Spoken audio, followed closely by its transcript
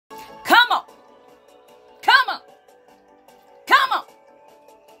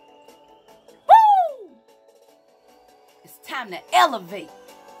time to elevate.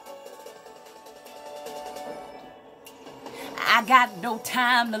 I got no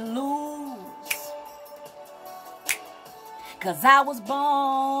time to lose, 'cause I was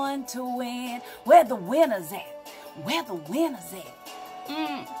born to win. Where the winners at? Where the winners at?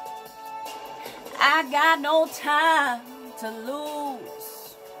 I got no time to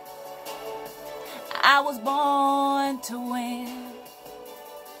lose. I was born to win.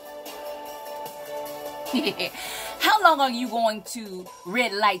 How long are you going to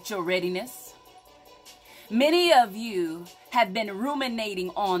red light your readiness? Many of you have been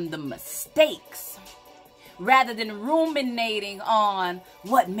ruminating on the mistakes rather than ruminating on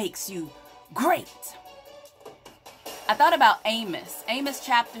what makes you great. I thought about Amos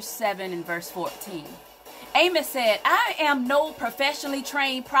chapter 7 and verse 14. Amos said, I am no professionally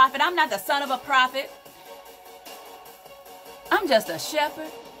trained prophet. I'm not the son of a prophet. I'm just a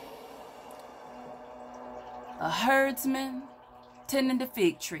shepherd, a herdsman tending the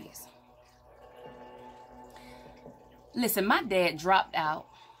fig trees. Listen, my dad dropped out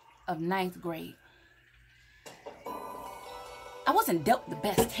of 9th grade. I wasn't dealt the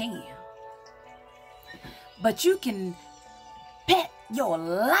best hand. But you can bet your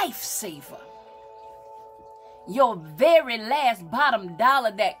lifesaver, your very last bottom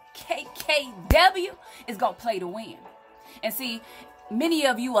dollar, that KKW is going to play to win. And see, many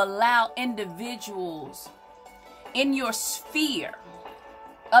of you allow individuals in your sphere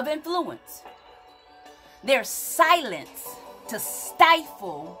of influence, their silence, to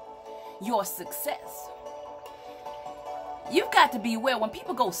stifle your success. You've got to be aware when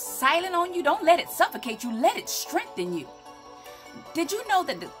people go silent on you, don't let it suffocate you, let it strengthen you. Did you know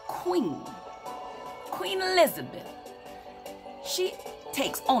that the Queen Elizabeth, she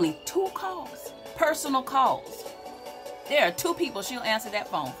takes only 2 calls, personal calls. There are 2 people she'll answer that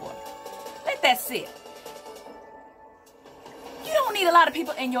phone for. Let that sit. You don't need a lot of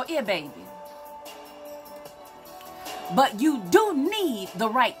people in your ear, baby. But you do need the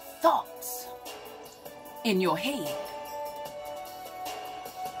right thoughts in your head.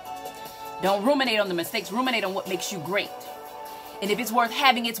 Don't ruminate on the mistakes. Ruminate on what makes you great. And if it's worth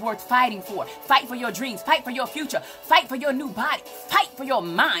having, it's worth fighting for. Fight for your dreams. Fight for your future. Fight for your new body. Fight for your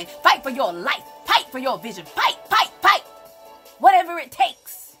mind. Fight for your life. Fight for your vision. Fight, fight, fight. Whatever it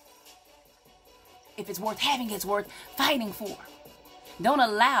takes. If it's worth having, it's worth fighting for. Don't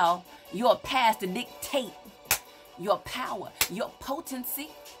allow your past to dictate your power, your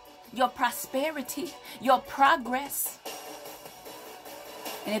potency, your prosperity, your progress.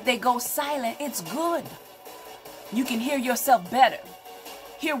 And if they go silent, it's good. You can hear yourself better.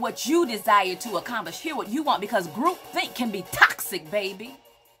 Hear what you desire to accomplish. Hear what you want, because groupthink can be toxic, baby.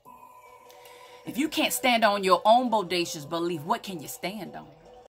 If you can't stand on your own bodacious belief, what can you stand on?